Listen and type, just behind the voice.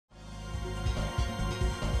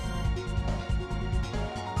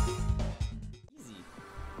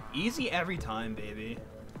Easy every time, baby.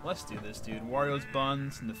 Let's do this, dude. Wario's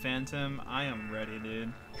buns and the Phantom. I am ready,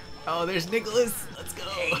 dude. Oh, there's Nicholas. Let's go.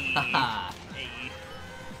 Hey. Hey.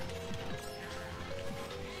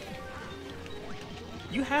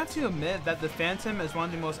 You have to admit that the Phantom is one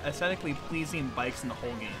of the most aesthetically pleasing bikes in the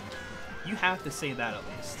whole game. You have to say that at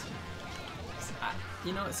least.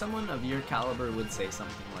 You know, someone of your caliber would say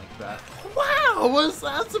something like that. Wow, what's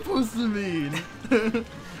that supposed to mean?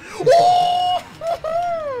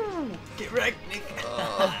 Get wrecked, Nick.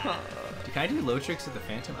 Can I do low tricks with the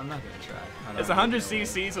Phantom? I'm not gonna try. It's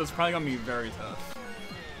 100cc, so it's probably gonna be very tough.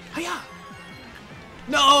 Hiya!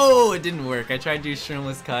 No, it didn't work. I tried to do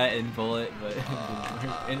shrimless cut and bullet, but it didn't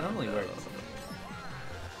work. It normally works.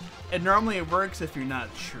 It normally works if you're not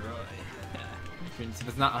Troy. If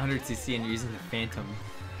it's not 100cc and you're using the Phantom.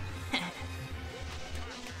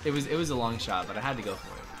 It was a long shot, but I had to go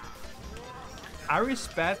for it. I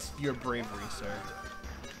respect your bravery, sir.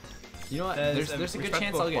 You know what? There's a good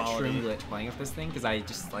chance I'll get shroom glitch playing with this thing because I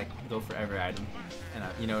just like go for every item, and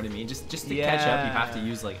you know what I mean. Just to catch up, you have to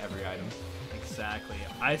use like every item. Exactly.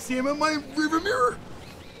 I see him in my rearview mirror.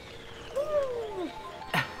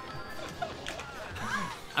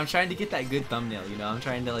 I'm trying to get that good thumbnail, you know. I'm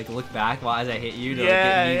trying to like look back while as I hit you to like,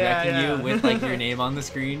 get me wrecking you with like your name on the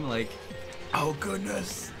screen, like. Oh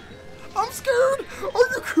goodness! I'm scared. Are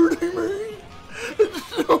you kidding me?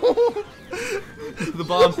 No. The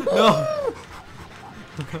bomb. No.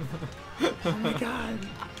 Oh my god.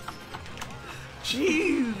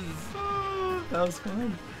 Jeez. That was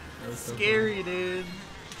fun. That was so Scary, fun. dude.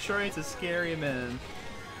 Troy's a scary man.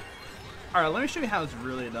 All right, let me show you how it's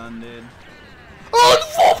really done, dude.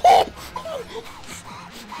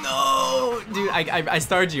 No, dude, I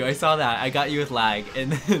starred you. I saw that. I got you with lag,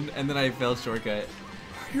 and then I failed shortcut.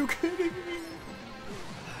 Are you kidding me?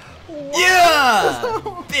 What?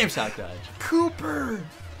 Yeah! Bam, shot dodge. Cooper,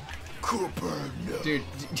 no. Dude,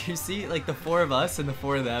 do you see like the 4 of us and the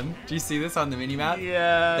 4 of them? Do you see this on the minimap?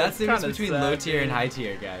 Yeah. That's the difference between sad, low tier dude. and high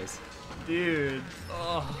tier, guys. Dude.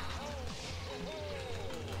 Oh.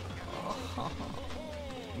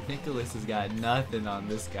 Nicholas has got nothing on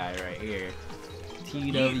this guy right here.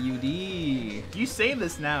 TWD. You say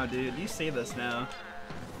this now, dude. You say this now.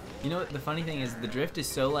 You know what? The funny thing is the drift is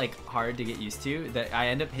so like hard to get used to that I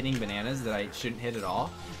end up hitting bananas that I shouldn't hit at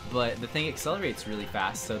all. But the thing accelerates really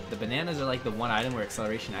fast, so the bananas are like the one item where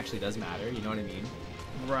acceleration actually does matter. You know what I mean?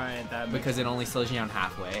 Right. That because it only slows you down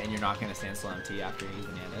halfway, and you're not going to stand still MT after you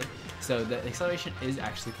banana. So the acceleration is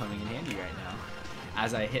actually coming in handy right now,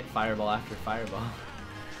 as I hit fireball after fireball.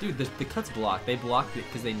 Dude, the cut's blocked. They blocked it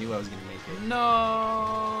because they knew I was gonna make it.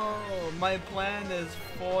 No, my plan is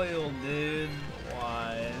foiled, dude.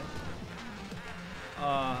 Why?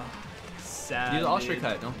 Sad. Do the ultra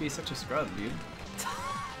cut. Don't be such a scrub, dude.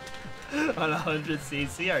 On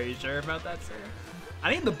 100cc, are you sure about that, sir?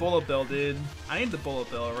 I need the bullet bill, dude. I need the bullet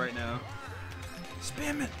bill right now.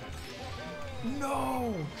 Spam it.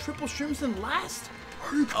 No, triple shrooms in last.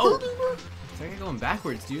 Are you kidding me? It's like going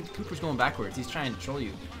backwards, dude. Cooper's going backwards. He's trying to troll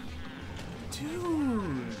you.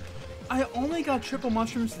 Dude, I only got triple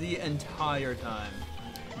mushrooms the entire time.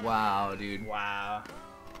 Wow, dude. Wow.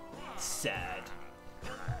 Sad.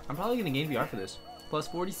 I'm probably gonna gain VR for this. Plus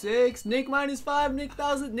 46. Nick -5. Nick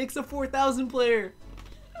 1000. Nick's a 4000 player.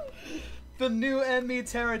 The new NMeade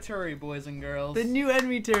territory, boys and girls. The new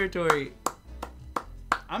NMeade territory.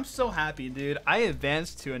 I'm so happy, dude. I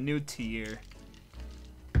advanced to a new tier.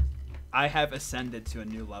 I have ascended to a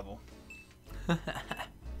new level.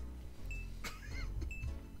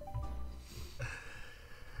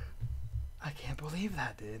 I can't believe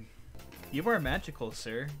that, dude. You are magical,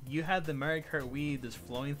 sir. You had the Kart Wii just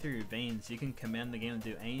flowing through your veins. You can command the game to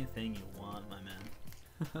do anything you want, my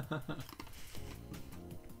man.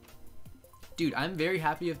 Dude, I'm very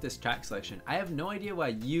happy with this track selection. I have no idea why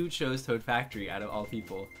you chose Toad Factory out of all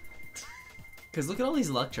people. Because look at all these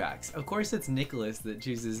luck tracks. Of course it's Nicholas that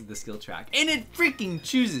chooses the skill track. And it freaking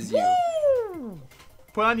chooses you! Woo!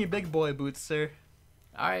 Put on your big boy boots, sir.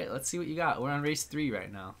 Alright, let's see what you got. We're on race 3 right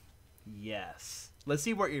now. Yes. Let's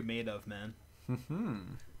see what you're made of, man.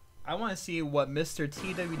 I want to see what Mr.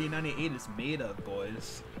 TWD98 is made of,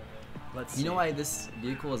 boys. Let's see. You know why this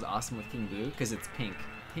vehicle is awesome with King Boo? Because it's pink.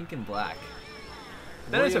 Pink and black.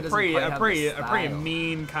 That is a pretty style.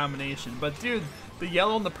 mean combination. But dude, the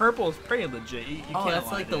yellow and the purple is pretty legit. You oh, can't that's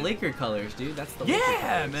lie, like dude. the Laker colors, dude. That's the Laker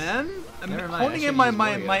Yeah, colors. man. I'm Never mind, holding I in should've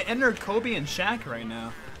my used Wario. inner Kobe and Shaq right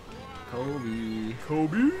now. Kobe.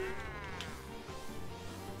 Kobe?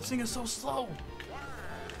 This thing is so slow.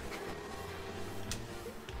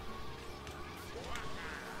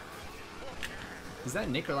 Is that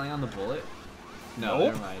Nick relying on the bullet? No,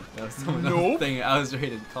 Nope. never mind. That was someone Nope. else's thing. I was ready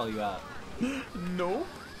to call you out. Nope.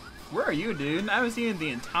 Where are you, dude? I haven't seen you the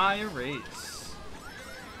entire race.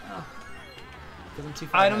 Oh. Because I'm too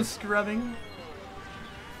far Item ahead. scrubbing?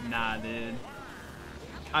 Nah, dude.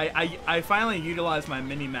 I finally utilized my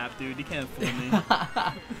mini map, dude. You can't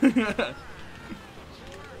fool me.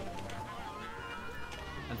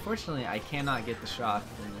 Unfortunately, I cannot get the shot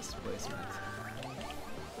in this placement.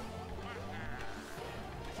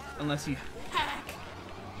 Unless you hack.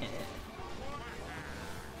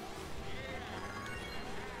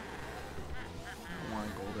 I want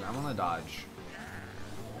golden. I want to dodge.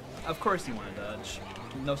 Of course you want to dodge.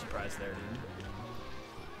 No surprise there, dude.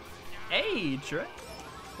 Hey, Trey.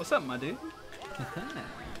 What's up, my dude?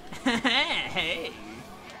 Hey.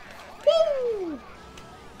 Woo!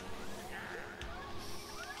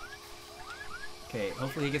 Okay,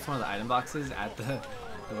 hopefully he gets one of the item boxes at the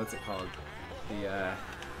what's it called? The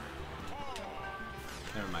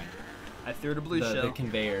never mind. I threw the blue shell. The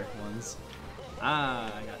conveyor ones. Ah,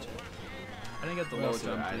 I got you. I didn't get the What low else are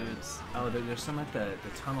there jump, dude. items? Oh, there's some at the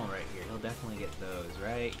tunnel right here. He'll definitely get those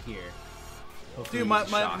right here. Hopefully Dude, he's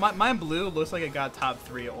shocked. my blue looks like it got top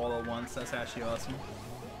 3 all at once. That's actually awesome.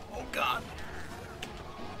 Oh god.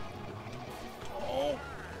 Oh,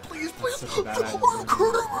 please, please. Such a bad item.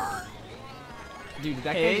 Dude, did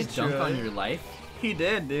that Hey, guy just dunk on Troy. your life? He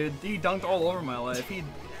did, dude. He dunked all over my life. He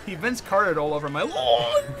Vince Cartered all over my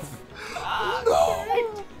life.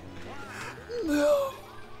 No. No.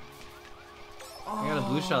 I got a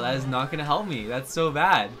blue shell. That is not gonna help me. That's so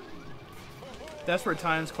bad. Desperate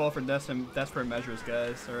times call for desperate measures,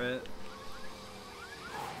 guys. All right.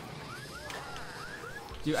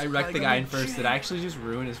 Dude, I wrecked the Like guy I'm in a first. Did G. I actually just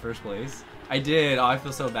ruin his first place? I did. Oh, I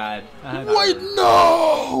feel so bad. Wait,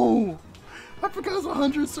 no! I forgot it's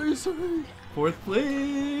 100 CC. Fourth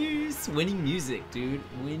place. Winning music, dude.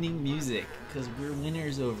 Winning music. Because we're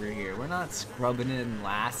winners over here. We're not scrubbing in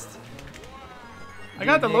last. I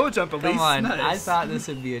got the Nick, low jump at come least. on. Nice. I thought this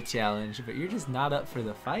would be a challenge, but you're just not up for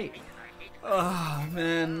the fight. Oh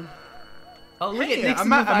man. Oh, look Hey, at Nick's I'm in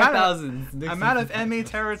the out- I'm out of- 5,000. I'm out of ME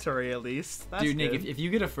territory at least. That's Dude, Nick, good. if you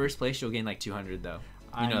get a first place, you'll gain like 200 though.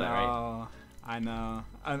 You know that, right? I know.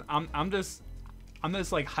 I'm just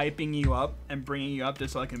like hyping you up and bringing you up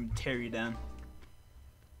just so I can tear you down.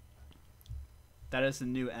 That is the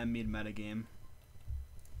new NMeade metagame.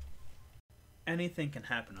 Anything can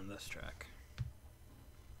happen on this track.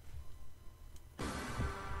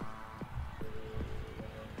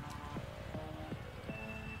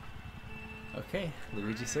 Okay,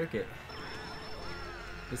 Luigi Circuit.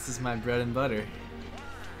 This is my bread and butter.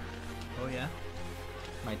 Oh yeah.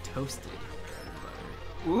 My toasted bread and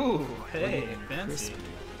butter. Ooh, hey, Look at it, fancy.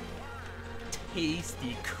 crispy.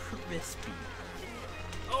 Tasty, crispy.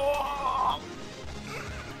 Oh!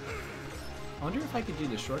 I wonder if I could do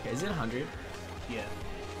the shortcut. Is it 100? Yeah.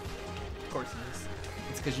 Of course it is.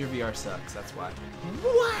 It's because your VR sucks, that's why.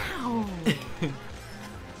 Wow!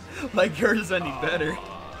 Like yours is any better.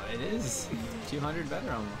 It is. 200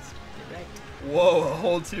 better almost. Get wrecked. Whoa, a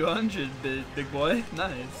whole 200, big boy.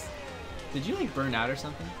 Nice. Did you like burn out or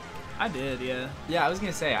something? I did, yeah. Yeah, I was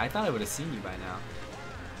gonna say, I thought I would have seen you by now.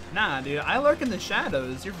 Nah, dude, I lurk in the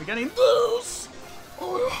shadows. You're forgetting this.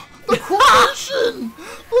 Oh, the coordination!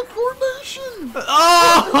 The coordination!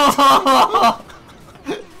 Oh!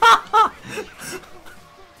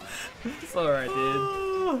 It's alright,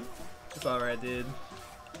 dude. It's alright, dude.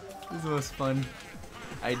 This is the most fun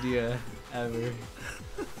idea ever.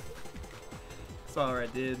 It's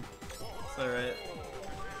alright, dude. It's alright.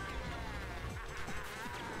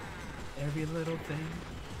 Every little thing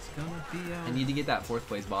is gonna be out. I need to get that fourth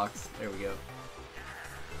place box. There we go.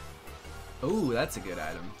 Oh, that's a good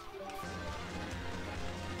item.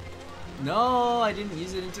 No, I didn't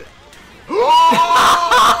use it into...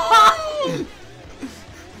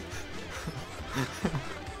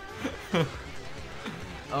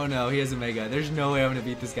 Oh no, he has a mega. There's no way I'm gonna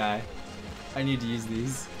beat this guy. I need to use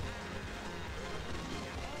these.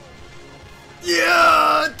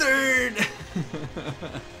 Yeah, third!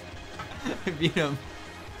 I beat him.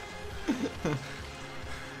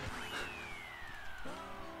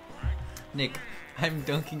 Nick, I'm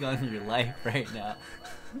dunking on your life right now.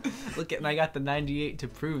 Look at, I got the 98 to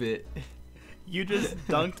prove it. You just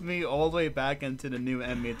dunked me all the way back into the new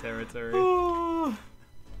enemy territory.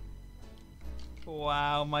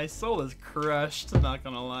 Wow, my soul is crushed, I'm not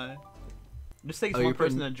gonna lie. It just takes Oh, one you're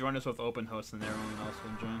person putting- to join us with open host and everyone else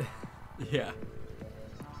will join. Yeah.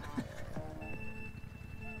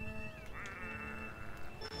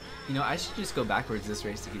 You know, I should just go backwards this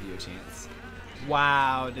race to give you a chance.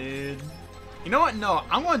 Wow, dude. You know what? No,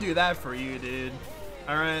 I'm gonna do that for you, dude.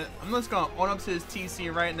 Alright, I'm just gonna own up to his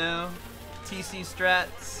TC right now. TC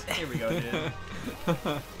strats. Here we go, dude.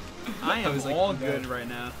 I am all good right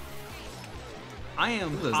now. I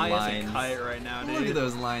am high as a kite right now, dude. Look at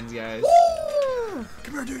those lines, guys. Woo!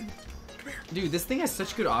 Come here, dude. Come here. Dude, this thing has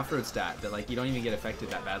such good off-road stat that like you don't even get affected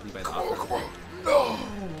that badly by the off-road. No!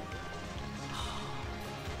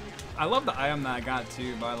 I love the item that I got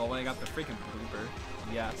too, by the way. I got the freaking blooper.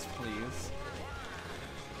 Yes, please.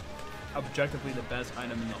 Objectively the best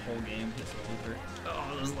item in the whole game is blooper.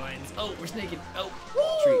 Oh, those lines. Oh, we're snaking. Oh,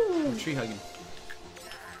 tree hugging.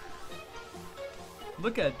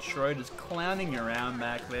 Look at Troy just clowning around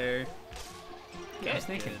back there. Yeah,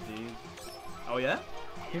 snaking. Good, dude. Oh yeah?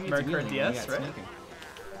 Mario Kart DS, right? Snaking.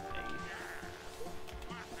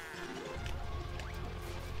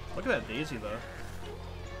 Look at that daisy though.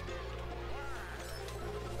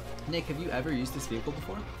 Nick, have you ever used this vehicle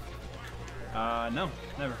before? No,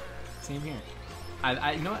 never. Same here.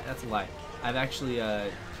 I you know what? That's a lie. I've actually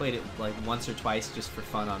played it like once or twice just for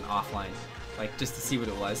fun on offline, like just to see what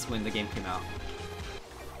it was when the game came out.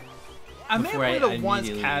 I may have played it once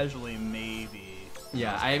casually, maybe.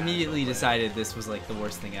 Yeah, I immediately decided this was like the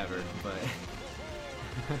worst thing ever, but...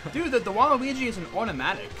 Dude, the Waluigi is an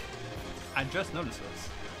automatic. I just noticed this.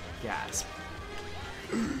 Gasp.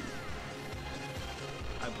 I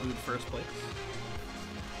blew first place.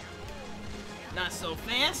 Not so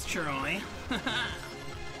fast, Troy.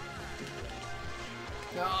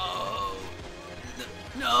 No!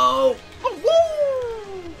 No!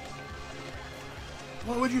 Oh,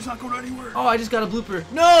 woo! Waluigi's not going anywhere. Oh, I just got a blooper.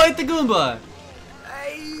 No, I hit the Goomba!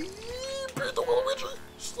 Hey, beat the Waluigi.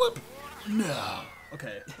 Slip. No.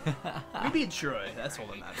 Okay. We beat Troy. That's all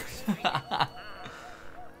that matters.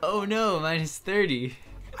 Oh no, minus 30.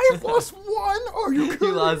 I've lost one. Are you kidding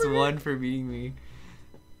You lost me? one for beating me.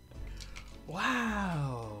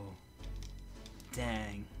 Wow.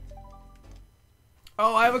 Dang.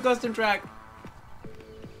 Oh, I have a custom track.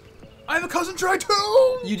 I have a custom track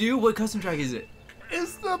too. You do? What custom track is it?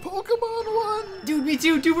 It's the Pokemon one. Dude, me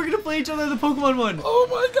too. Dude, we're gonna play each other the Pokemon one. Oh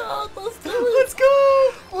my god, let's do it. Let's go.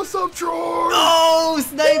 What's up, Troy? Oh,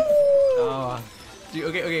 snipe. Woo! Oh. Dude,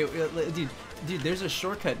 okay. Dude, there's a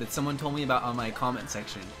shortcut that someone told me about on my comment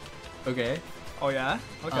section. Okay? Oh yeah?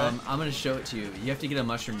 Okay. I'm gonna show it to you. You have to get a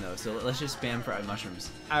mushroom though, so let's just spam for mushrooms.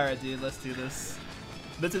 Alright, dude, let's do this.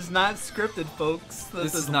 This is not scripted, folks.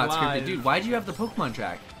 This is not live. scripted. Dude, why do you have the Pokemon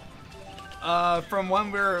track? From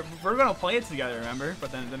when we're gonna play it together, remember?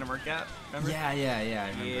 But then it didn't work out, remember? Yeah, I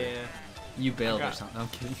remember. Yeah. You bailed or something. I'm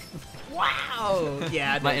kidding. Wow!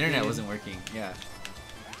 Yeah, My internet wasn't working. Yeah.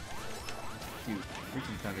 Dude,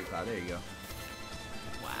 freaking thundercloud. There you go.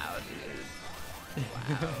 Wow, dude.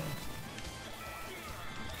 Wow.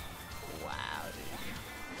 Wow,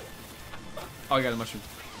 dude. Oh, I got a mushroom.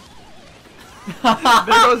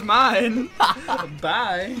 There goes mine.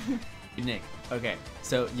 Bye. Nick, okay.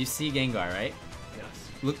 So you see Gengar, right? Yes.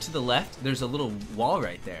 Look to the left. There's a little wall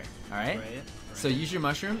right there. All right? Right. So use your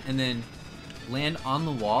mushroom and then land on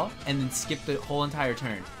the wall and then skip the whole entire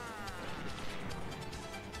turn.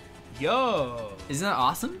 Yo. Isn't that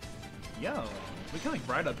awesome? Yo. We can like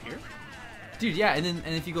ride up here. Dude, yeah, and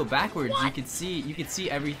if you go backwards, you could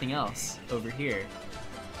see everything else over here.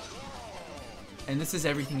 And this is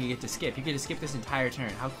everything you get to skip. You get to skip this entire turn.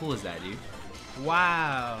 How cool is that, dude?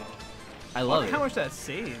 Wow. I love it. How much that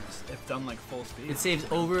saves if done like full speed? It saves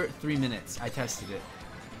over 3 minutes. I tested it.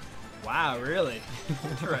 Wow, really?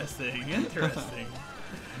 Interesting. Interesting.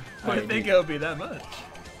 I Alright, didn't think dude. it would be that much.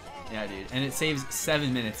 Yeah, dude. And it saves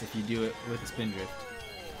 7 minutes if you do it with a spin drift.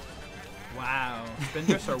 Wow. Spin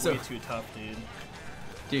drifts are So- way too tough, dude.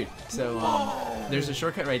 Dude, so there's a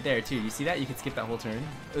shortcut right there too. You see that? You can skip that whole turn.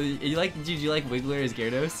 Did you like Wiggler as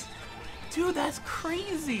Gyarados? Dude, that's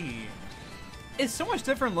crazy. It's so much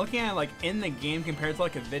different looking at it, like in the game compared to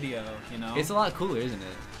like a video, you know? It's a lot cooler, isn't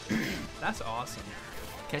it? That's awesome.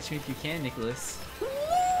 Catch me if you can, Nicholas.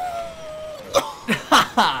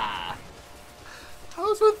 I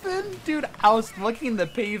was within, dude. I was looking the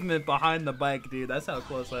pavement behind the bike, dude. That's how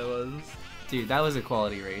close I was. Dude, that was a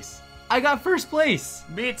quality race. I got first place.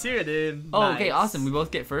 Me too, dude. Oh, Nice. okay, awesome. We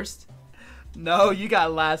both get first. No, you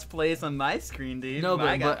got last place on my screen, dude. No,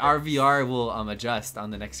 I got but our VR will adjust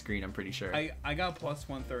on the next screen. I'm pretty sure. I got plus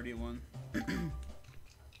 131.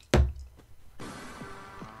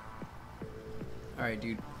 All right,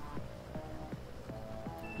 dude.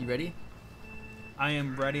 You ready? I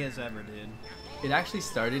am ready as ever, dude. It actually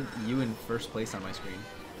started you in first place on my screen.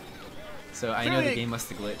 So I know the Really? game must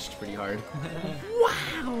have glitched pretty hard.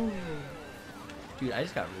 Wow. Dude, I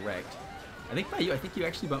just got wrecked. I think by you. I think you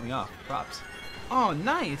actually bumped me off. Props. Oh,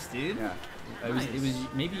 nice, dude. Yeah. It Nice. was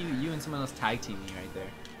maybe you and someone else tag teaming me right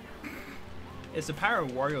there. It's the power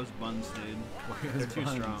of Wario's buns, dude. They're too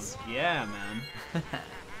strong. Yeah, man.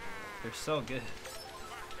 They're so good.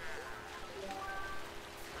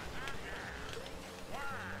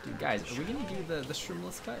 Dude, guys, are we gonna do the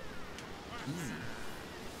shroomless cut? Easy.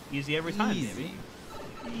 Easy every time, Easy. baby.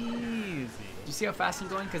 Easy. Do you see how fast I'm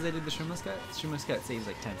going because I did the shroomless cut? The shroomless cut saves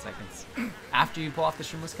like 10 seconds. After you pull off the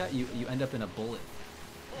shroomless cut, you end up in a bullet.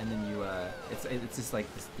 And then you, it's just like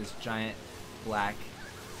this giant black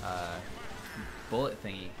bullet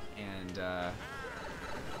thingy. And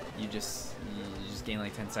you just gain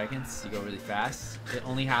like 10 seconds. You go really fast. It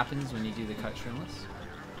only happens when you do the cut shroomless.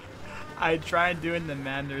 I tried doing the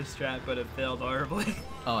Mander strat, but it failed horribly.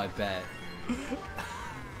 Oh, I bet.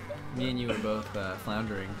 Me and you were both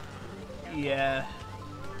floundering. Yeah.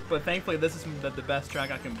 But thankfully, this is the best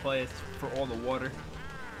track I can play for all the water.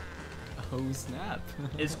 Oh, snap.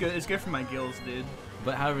 It's good. It's good for my gills, dude.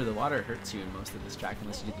 But however, the water hurts you in most of this track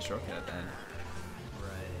unless you do the shortcut at the end.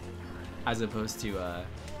 Right. As opposed to,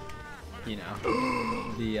 you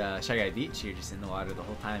know, the Shy Guy Beach, you're just in the water the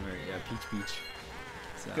whole time, or Peach Beach.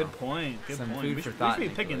 So, Good point. Good some point. food We for should thought, be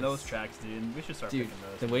picking Nicholas. those tracks, dude. We should start Dude, picking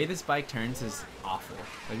those. the way this bike turns is awful.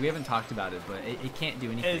 Like, we haven't talked about it, but it can't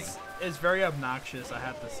do anything. It's very obnoxious, I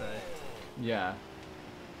have to say. Yeah.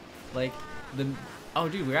 Like, oh,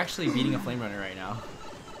 dude, we're actually beating a Flame Runner right now.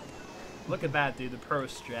 Look at that, dude. The pro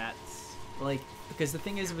strats. Like, because the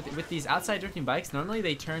thing is, with these outside drifting bikes, normally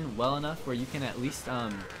they turn well enough where you can at least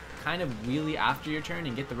kind of wheelie after your turn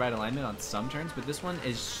and get the right alignment on some turns. But this one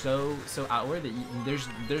is so outward that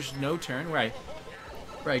there's no turn where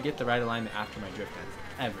I get the right alignment after my drift ends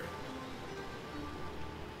ever.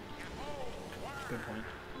 Good point.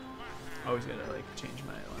 Always gotta like change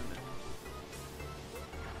my alignment.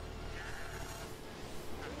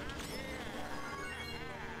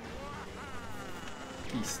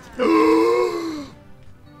 Beast.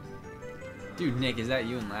 Dude, Nick, is that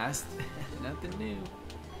you in last? Nothing new.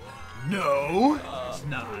 No, it's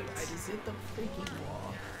not. I just hit the freaking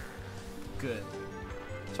wall. Good.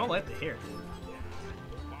 That's all I like to hear.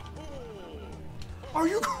 Are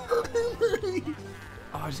you kidding me?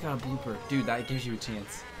 Oh, I just got a blooper. Dude, that gives you a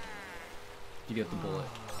chance. You get the bullet.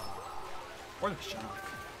 Or the shock.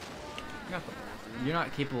 You got the bullet. You're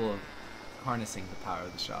not capable of harnessing the power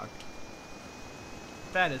of the shock.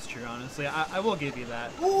 That is true, honestly. I will give you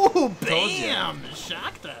that. Ooh, bam!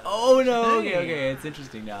 Shocked us. Oh no! Hey. Okay, it's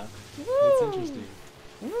interesting now. Woo. It's interesting.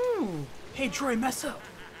 Woo. Hey, Troy, mess up.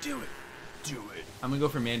 Do it. Do it. I'm gonna go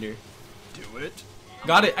for Mander. Do it.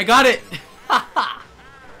 Got it! I got it! I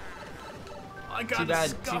got Too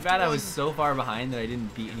bad. a Too bad I was so far behind that I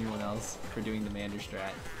didn't beat anyone else for doing the Mander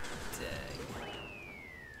strat.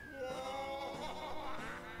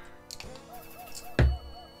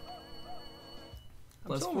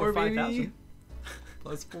 Plus 4, baby.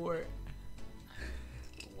 Plus 4.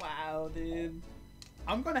 Wow, dude.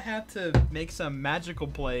 I'm gonna have to make some magical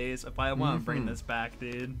plays if I want to bring this back,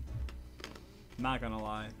 dude. Not gonna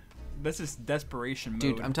lie. This is desperation mode.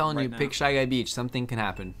 Dude, I'm telling right you, now. pick Shy Guy Beach. Something can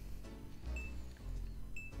happen.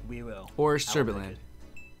 We will. Or I will Sherbet pick Land. it.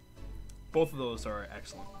 Both of those are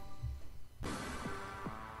excellent.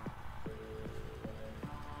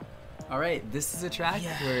 Alright, this is a track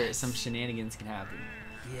where Yes. some shenanigans can happen.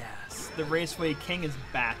 Yes. The Raceway King is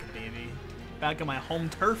back, baby. Back on my home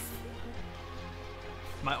turf.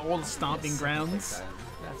 My old stomping Yes, grounds.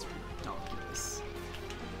 That's ridiculous.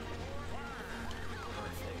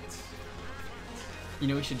 Perfect. You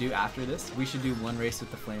know what we should do after this? We should do one race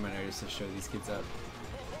with the Flame Runner just to show these kids up.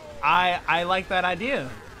 I like that idea.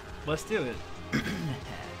 Let's do it.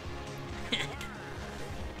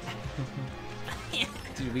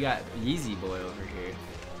 Dude, we got Yeezy Boy over here.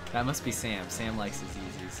 That must be Sam. Sam likes his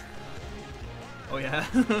Yeezys. Oh yeah.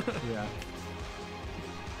 Yeah.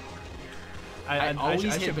 I always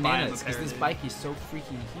should hit buy him a bananas because pair, this dude. bike is so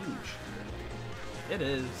freaking huge. It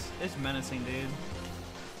is. It's menacing, dude.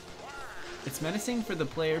 It's menacing for the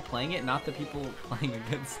player playing it, not the people playing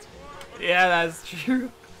against. Yeah, that's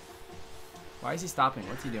true. Why is he stopping?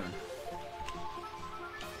 What's he doing?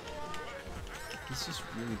 He's just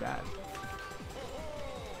really bad.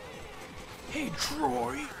 Hey,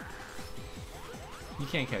 Troy. You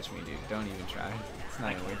can't catch me, dude. Don't even try. It's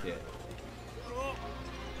not even worth it.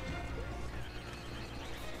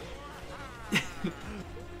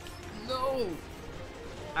 No.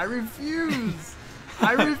 I refuse.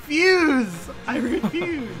 I refuse. I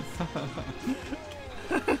refuse.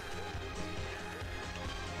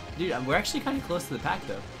 Dude, we're actually kind of close to the pack,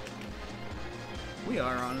 though. We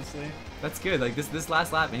are, honestly. That's good. Like this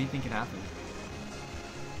last lap, anything can happen.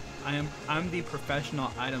 I'm the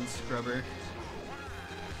professional item scrubber.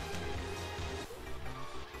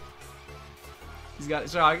 He's got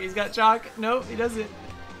shock. He's got shock. Nope, he doesn't.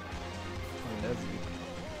 Oh, he doesn't.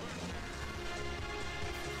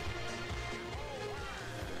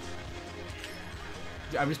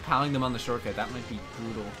 I was pounding them on the shortcut. That might be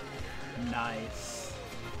brutal. Nice.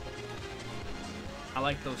 I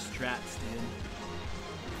like those strats, dude.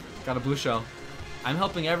 Got a blue shell. I'm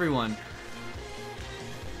helping everyone.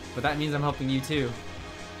 But that means I'm helping you too.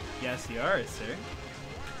 Yes, you are, sir.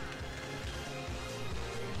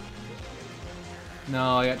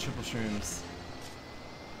 No, I got triple shrooms.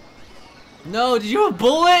 No, did you have a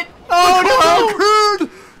bullet? Oh no!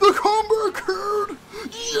 The combo occurred!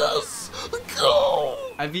 Yes!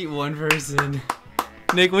 Go! I beat one person.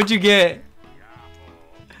 Nick, what'd you get?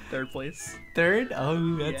 3rd place. 3rd?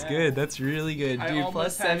 Oh, that's Yeah. good. That's really good. I Dude, almost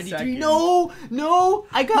plus had 73. second. No! No!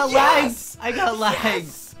 I got Yes! lags! I got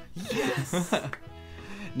lags! Yes!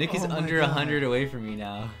 Nick is Oh my under God. 100 away from me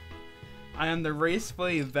now. I am the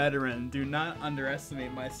raceway veteran. Do not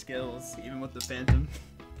underestimate my skills, even with the Phantom.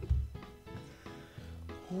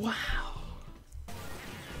 Wow.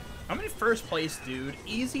 I'm in 1st place, dude.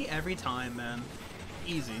 Easy every time, man.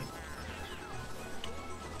 Easy.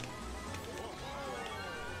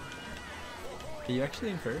 Are you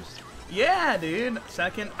actually in 1st? Yeah, dude.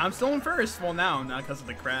 2nd. I'm still in 1st. Well, now, not because of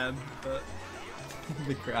the crab, but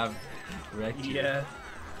The crab wrecked you. yeah.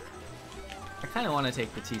 I kind of want to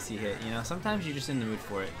take the TC hit, you know? Sometimes you're just in the mood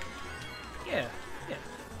for it. Yeah. Yeah.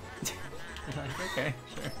 You're like, okay,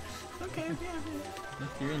 sure. Okay, yeah,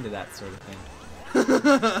 If you're into that sort of thing.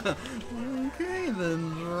 yeah. Okay,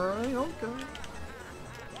 then, right, okay.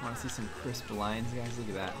 Want to see some crisp lines, guys? Look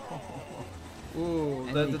at that. Ooh,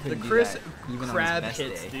 And the he couldn't do Chris that even on his crab best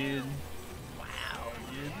hits, day. dude. Wow,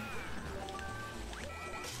 dude.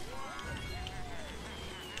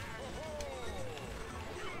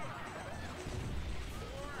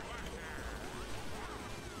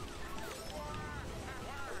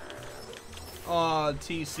 Oh,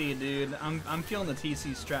 TC, dude. I'm feeling the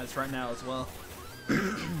TC strats right now as well.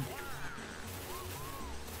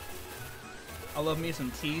 I love me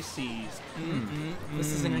some TCs. This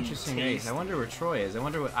is an interesting race. Taste. I wonder where Troy is. I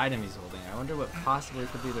wonder what item he's holding. I wonder what possibly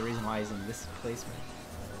could be the reason why he's in this placement.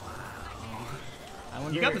 Wow. I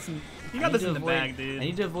wonder. You got this in, you I got need this to in the avoid- bag, dude. I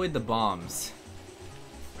need to avoid the bombs.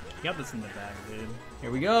 You got this in the bag, dude.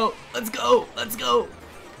 Here we go. Let's go. Let's go.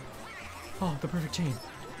 Oh, the perfect chain.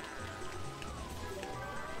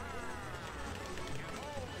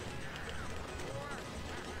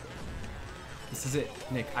 This is it,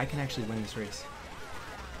 Nick. I can actually win this race.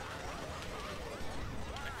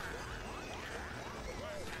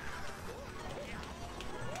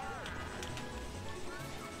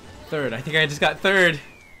 Third. I think I just got 3rd.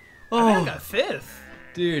 I think I got 5th.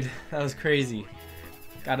 Dude, that was crazy.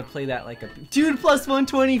 Gotta play that like a... Dude, plus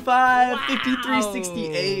 125! Wow.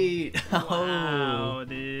 5368! Wow,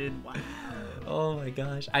 dude. Wow. Oh my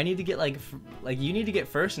gosh. I need to get like you need to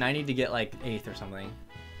get 1st and I need to get like 8th or something.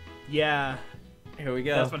 Yeah. Here we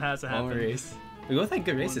go. That's what has to One more happen. race. We both had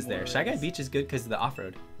good races more there. Shy Guy race. Beach is good because of the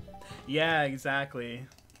off-road. Yeah, exactly.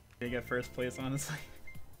 You get 1st place, honestly.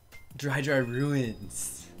 Dry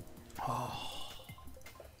Ruins.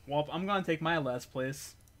 Well, I'm gonna take my last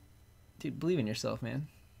place. Dude, believe in yourself, man.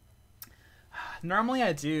 Normally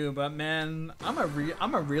I do, but man, I'm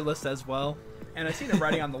a realist as well, and I see the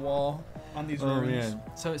writing on the wall on these ruins.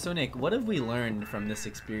 So Nick, what have we learned from this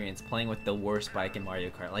experience playing with the worst bike in Mario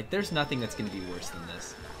Kart? Like, there's nothing that's gonna be worse than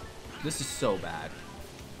this. This is so bad.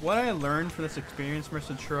 What I learned from this experience,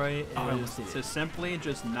 Mr. Troy, Oh, I is almost did to it. simply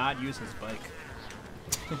just not use his bike.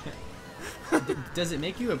 Does it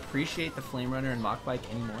make you appreciate the Flame Runner and Mach Bike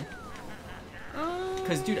anymore?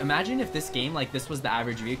 Because, dude, imagine if this game, like, this was the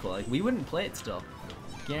average vehicle. Like, we wouldn't play it still.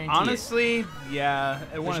 Guarantee Honestly, yeah,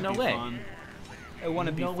 it wouldn't no be way. fun. It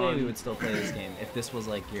wouldn't be no fun. way we would still play this game if this was,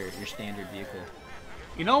 like, your standard vehicle.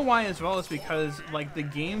 You know why as well is because like the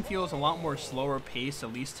game feels a lot more slower paced,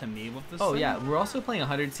 at least to me with this. Oh, thing. yeah, we're also playing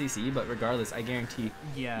 100cc, but regardless, I guarantee,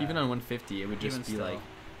 Yeah. even on 150, it would just Even be, still. like,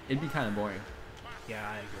 it'd be kind of boring. Yeah,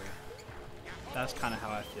 I agree. That's kind of how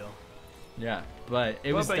I feel. Yeah, but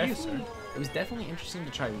it What was about you, definitely sir? it was definitely interesting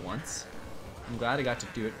to try once. I'm glad I got to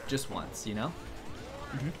do it just once, you know?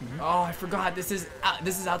 Oh, I forgot. This is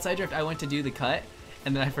outside drift. I went to do the cut,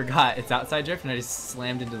 and then I forgot it's outside drift, and I just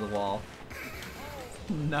slammed into the wall.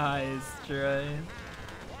 Nice, Troy.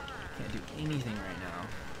 Can't do anything right now.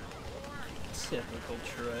 Typical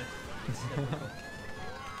Troy.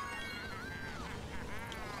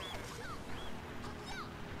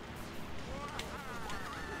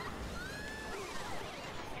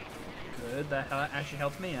 Good, that actually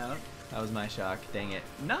helped me out. That was my shock. Dang it.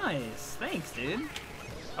 Nice, thanks, dude.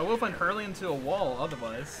 I would have been hurling into a wall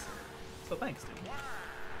otherwise. So thanks, dude.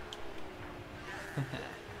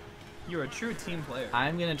 You're a true team player.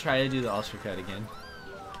 I'm gonna try to do the ultra cut again.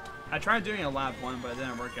 I tried doing a lap 1, but it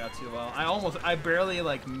didn't work out too well. I barely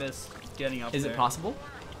like missed getting up there. Is it possible?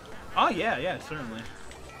 Oh yeah, certainly.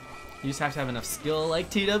 You just have to have enough skill like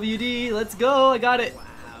TWD. Let's go, I got it. Wow,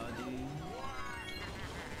 dude.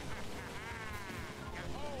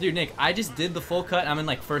 Dude, Nick, I just did the full cut. I'm in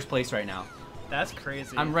like first place right now. That's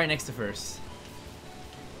crazy. I'm right next to first.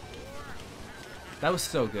 That was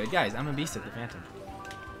so good. Guys, I'm a beast at the Phantom.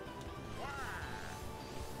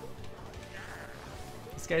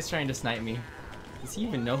 This guy's trying to snipe me. Does he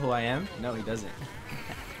even know who I am? No, he doesn't.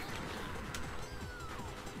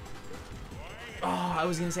 Oh, I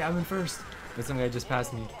was gonna say I'm in first, but some guy just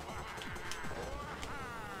passed me.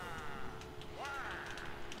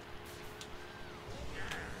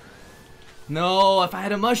 No, if I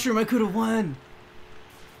had a mushroom, I could have won.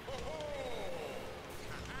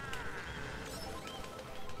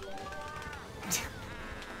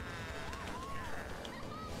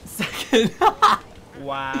 Second.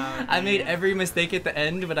 Wow. Dude. I made every mistake at the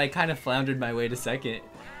end, but I kind of floundered my way to second.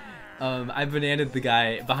 I bananaed the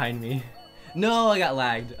guy behind me. No, I got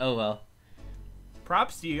lagged. Oh well.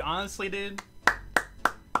 Props to you, honestly, dude.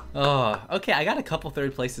 Oh, okay. I got a couple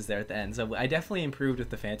third places there at the end, so I definitely improved with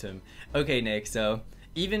the Phantom. Okay, Nick. So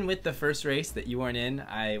even with the first race that you weren't in,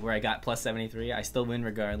 where I got plus 73, I still win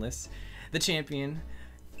regardless. The champion,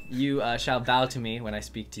 you shall bow to me when I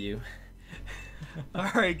speak to you.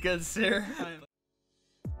 All right, good sir.